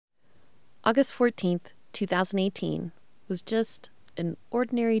August 14th, 2018 was just an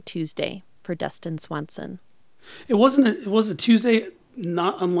ordinary Tuesday for Dustin Swanson. It was a Tuesday,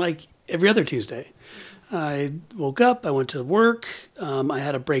 not unlike every other Tuesday. I woke up, I went to work, I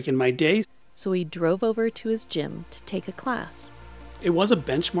had a break in my day. So he drove over to his gym to take a class. It was a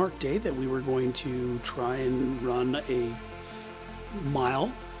benchmark day that we were going to try and run a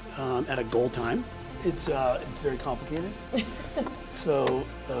mile at a goal time. It's very complicated. So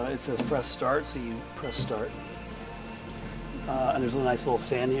it says press start, so you press start. And there's a nice little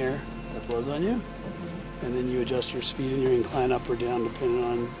fan here that blows on you. And then you adjust your speed and your incline up or down depending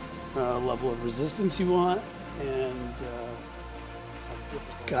on level of resistance you want. And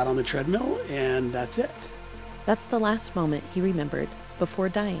got on the treadmill, and that's it. That's the last moment he remembered before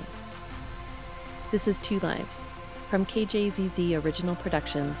dying. This is Two Lives. From KJZZ Original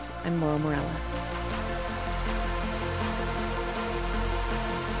Productions, I'm Laurel Morales.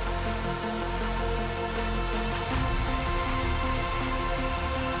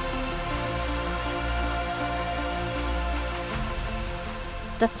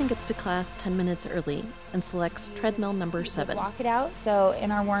 Dustin gets to class 10 minutes early and selects treadmill number 7. Walk it out. So in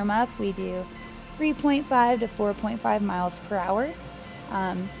our warm-up, we do 3.5 to 4.5 miles per hour,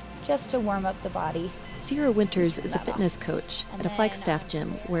 just to warm up the body. Sierra Winters is a fitness coach at a Flagstaff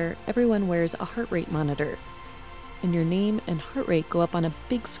gym where everyone wears a heart rate monitor, and your name and heart rate go up on a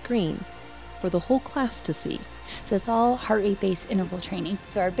big screen for the whole class to see. So it's all heart rate-based interval training.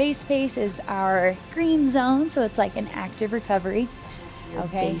 So our base pace is our green zone, so it's like an active recovery.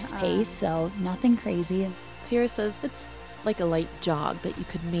 Base pace, so nothing crazy. Sierra says it's like a light jog that you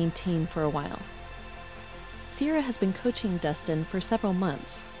could maintain for a while. Sierra has been coaching Dustin for several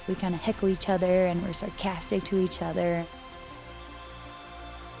months. We kind of heckle each other and we're sarcastic to each other.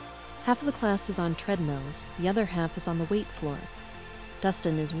 Half of the class is on treadmills, the other half is on the weight floor.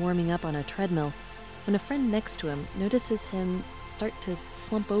 Dustin is warming up on a treadmill when a friend next to him notices him start to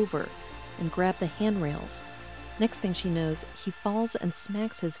slump over and grab the handrails. Next thing she knows, he falls and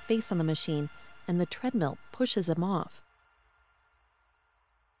smacks his face on the machine, and the treadmill pushes him off.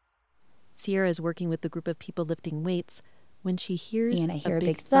 Sierra is working with the group of people lifting weights when she hears a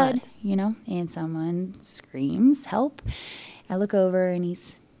big thud, and someone screams, "Help!" I look over, and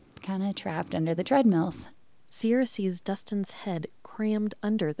he's kind of trapped under the treadmills. Sierra sees Dustin's head crammed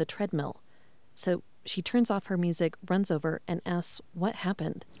under the treadmill, so she turns off her music, runs over, and asks what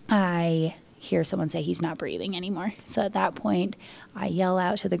happened. I hear someone say he's not breathing anymore. So at that point, I yell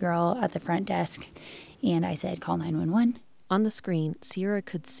out to the girl at the front desk, and I said, "Call 911. On the screen, Sierra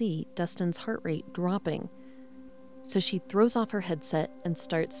could see Dustin's heart rate dropping. So she throws off her headset and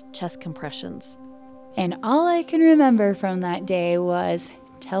starts chest compressions. And all I can remember from that day was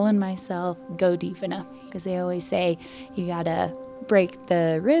telling myself, go deep enough. Because they always say you gotta break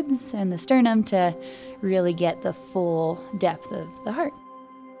the ribs and the sternum to really get the full depth of the heart.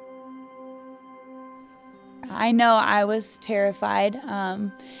 I know I was terrified,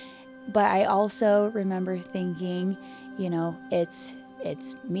 but I also remember thinking, it's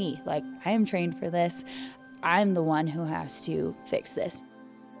me. Like, I am trained for this. I'm the one who has to fix this.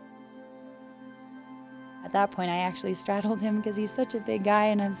 At that point, I actually straddled him because he's such a big guy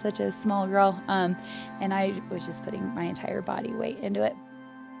and I'm such a small girl, and I was just putting my entire body weight into it.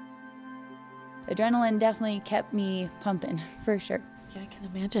 Adrenaline definitely kept me pumping, for sure. Yeah, I can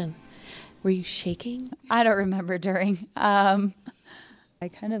imagine. Were you shaking? I don't remember during. I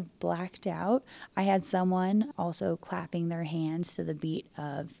kind of blacked out. I had someone also clapping their hands to the beat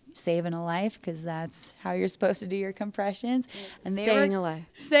of Saving a Life, because that's how you're supposed to do your compressions. And Staying alive.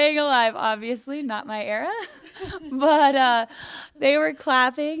 Staying alive, obviously, not my era. But they were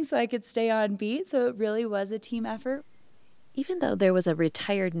clapping so I could stay on beat, so it really was a team effort. Even though there was a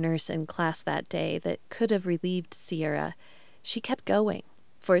retired nurse in class that day that could have relieved Sierra, she kept going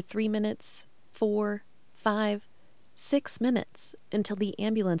for 3 minutes, 4, 5, 6 minutes until the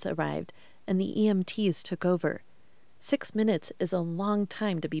ambulance arrived and the EMTs took over. 6 minutes is a long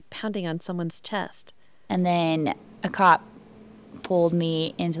time to be pounding on someone's chest. And then a cop pulled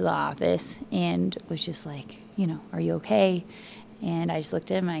me into the office and was just like, are you okay? And I just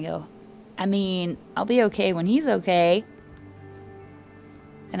looked at him and I go, I'll be okay when he's okay.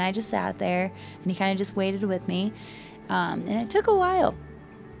 And I just sat there and he kind of just waited with me. And it took a while.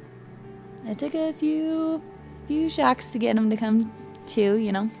 It took a few shocks to get him to come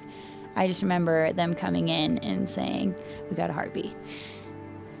to, I just remember them coming in and saying, "We got a heartbeat."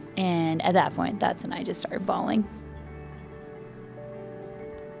 And at that point, that's when I just started bawling.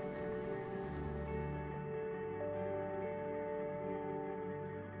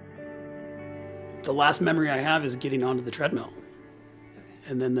 The last memory I have is getting onto the treadmill.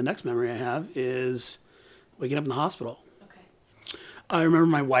 And then the next memory I have is waking up in the hospital. Okay. I remember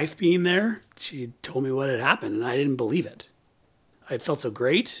my wife being there. She told me what had happened, and I didn't believe it. I felt so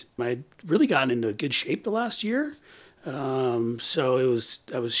great. I'd really gotten into good shape the last year. So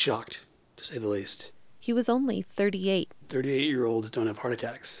I was shocked, to say the least. He was only 38. 38-year-olds don't have heart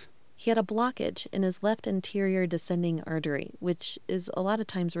attacks. He had a blockage in his left anterior descending artery, which is a lot of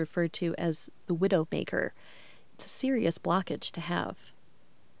times referred to as the widowmaker. It's a serious blockage to have.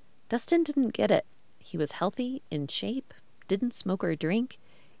 Dustin didn't get it. He was healthy, in shape, didn't smoke or drink.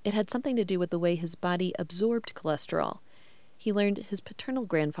 It had something to do with the way his body absorbed cholesterol. He learned his paternal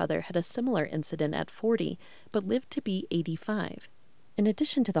grandfather had a similar incident at 40, but lived to be 85. In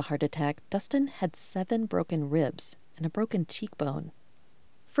addition to the heart attack, Dustin had 7 broken ribs and a broken cheekbone.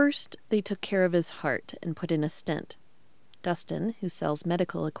 First, they took care of his heart and put in a stent. Dustin, who sells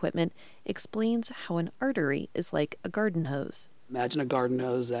medical equipment, explains how an artery is like a garden hose. Imagine a garden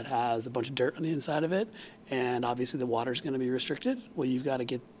hose that has a bunch of dirt on the inside of it, and obviously the water is going to be restricted. Well, you've got to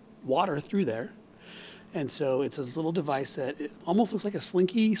get water through there. And so it's this little device that it almost looks like a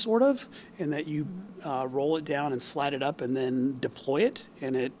slinky, sort of, and that you roll it down and slide it up and then deploy it,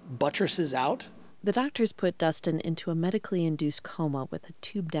 and it buttresses out. The doctors put Dustin into a medically induced coma with a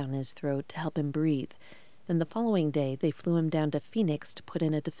tube down his throat to help him breathe. Then the following day, they flew him down to Phoenix to put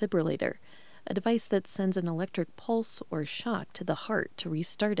in a defibrillator, a device that sends an electric pulse or shock to the heart to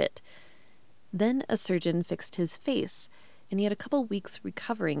restart it. Then a surgeon fixed his face, and he had a couple weeks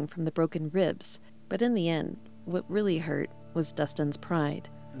recovering from the broken ribs. But in the end, what really hurt was Dustin's pride.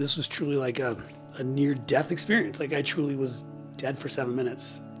 This was truly like a near-death experience. Like, I truly was dead for 7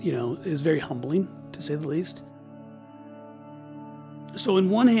 minutes. You know, it was very humbling, to say the least. So in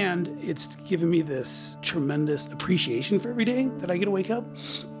one hand, it's given me this tremendous appreciation for every day that I get to wake up.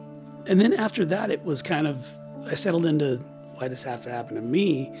 And then after that, it was kind of, I settled into why this has to happen to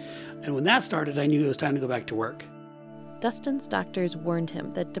me. And when that started, I knew it was time to go back to work. Dustin's doctors warned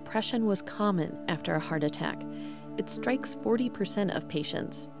him that depression was common after a heart attack. It strikes 40% of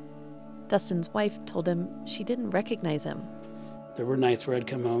patients. Dustin's wife told him she didn't recognize him. There were nights where I'd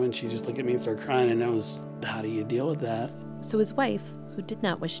come home and she'd just look at me and start crying, and I was, how do you deal with that? So his wife, who did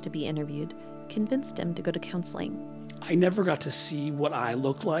not wish to be interviewed, convinced him to go to counseling. I never got to see what I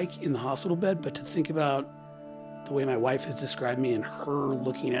looked like in the hospital bed, but to think about the way my wife has described me and her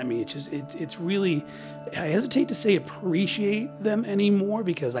looking at me, it's really, I hesitate to say appreciate them anymore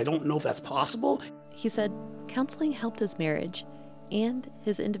because I don't know if that's possible. He said counseling helped his marriage and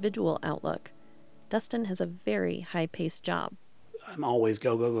his individual outlook. Dustin has a very high-paced job. I'm always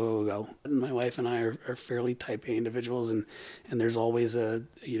go, go, go, go, go. And my wife and I are fairly type A individuals, and there's always a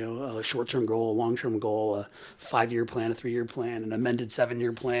short-term goal, a long-term goal, a 5-year plan, a 3-year plan, an amended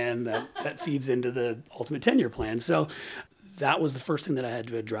 7-year plan that feeds into the ultimate 10-year plan. So that was the first thing that I had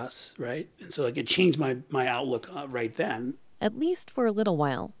to address, right? And so it changed my outlook right then. At least for a little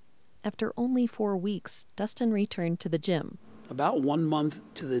while. After only 4 weeks, Dustin returned to the gym. About 1 month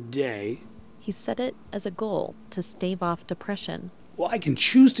to the day. He set it as a goal to stave off depression. Well, I can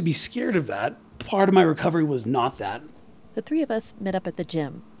choose to be scared of that. Part of my recovery was not that. The 3 of us met up at the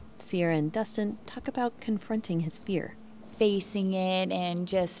gym. Sierra and Dustin talk about confronting his fear. Facing it and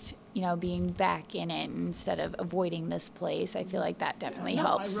just, being back in it instead of avoiding this place. I feel like that definitely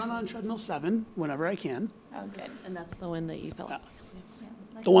helps. I run on treadmill 7 whenever I can. Oh, good. And that's the one that you felt. Yeah.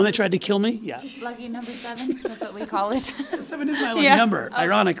 The one that tried to kill me? Yeah. Lucky number 7. That's what we call it. 7 is my lucky number,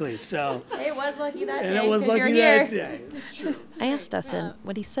 ironically. So. It was lucky that day. And it was lucky that day. That's true. I asked Dustin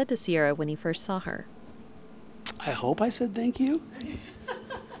what he said to Sierra when he first saw her. I hope I said thank you.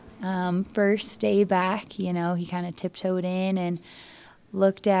 First day back, he kind of tiptoed in and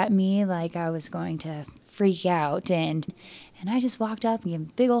looked at me like I was going to freak out. And I just walked up and gave him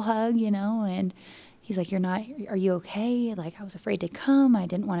a big ol' hug, and he's like, are you okay? Like, I was afraid to come. I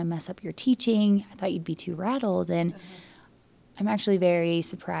didn't want to mess up your teaching. I thought you'd be too rattled. And I'm actually very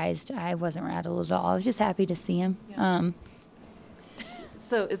surprised I wasn't rattled at all. I was just happy to see him. Yeah.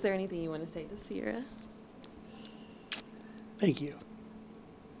 So is there anything you want to say to Sierra? Thank you.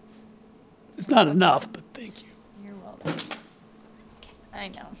 It's not enough, but thank you. You're welcome. I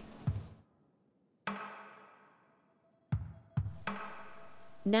know.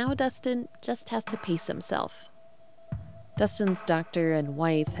 Now Dustin just has to pace himself. Dustin's doctor and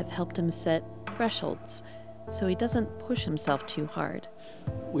wife have helped him set thresholds so he doesn't push himself too hard.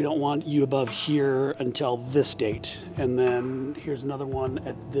 We don't want you above here until this date, and then here's another one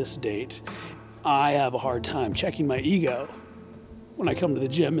at this date. I have a hard time checking my ego when I come to the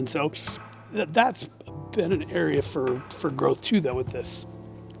gym, and so that's been an area for growth too, though, with this.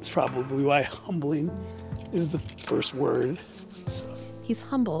 It's probably why humbling is the first word. So. He's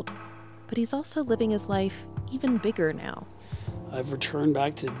humbled, but he's also living his life even bigger now. I've returned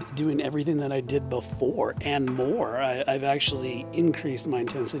back to doing everything that I did before and more. I've actually increased my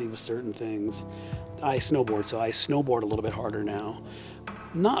intensity with certain things. I snowboard, so I snowboard a little bit harder now.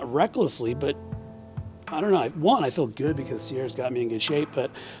 Not recklessly, but I don't know. One, I feel good because Sierra's got me in good shape, but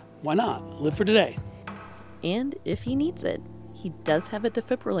why not? Live for today. And if he needs it, he does have a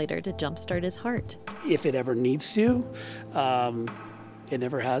defibrillator to jumpstart his heart. If it ever needs to. It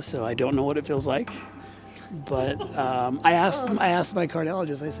never has, so I don't know what it feels like. But I asked my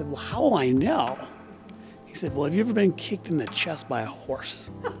cardiologist, I said, well, how will I know? He said, well, have you ever been kicked in the chest by a horse?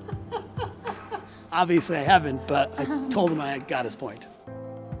 Obviously I haven't, but I told him I got his point.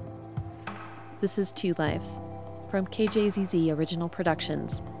 This is Two Lives. From KJZZ Original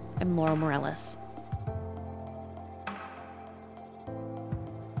Productions, I'm Laurel Morales.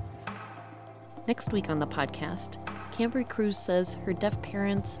 Next week on the podcast, Cambry Cruz says her deaf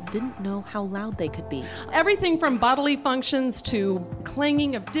parents didn't know how loud they could be. Everything from bodily functions to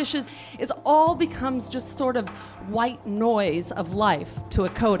clanging of dishes, it all becomes just sort of white noise of life to a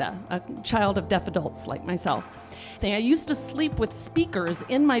coda, a child of deaf adults like myself. I used to sleep with speakers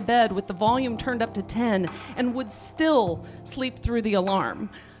in my bed with the volume turned up to 10 and would still sleep through the alarm.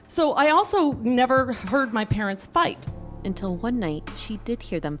 So I also never heard my parents fight. Until one night, she did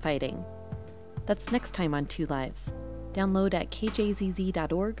hear them fighting. That's next time on Two Lives. Download at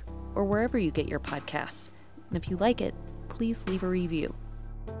kjzz.org or wherever you get your podcasts. And if you like it, please leave a review.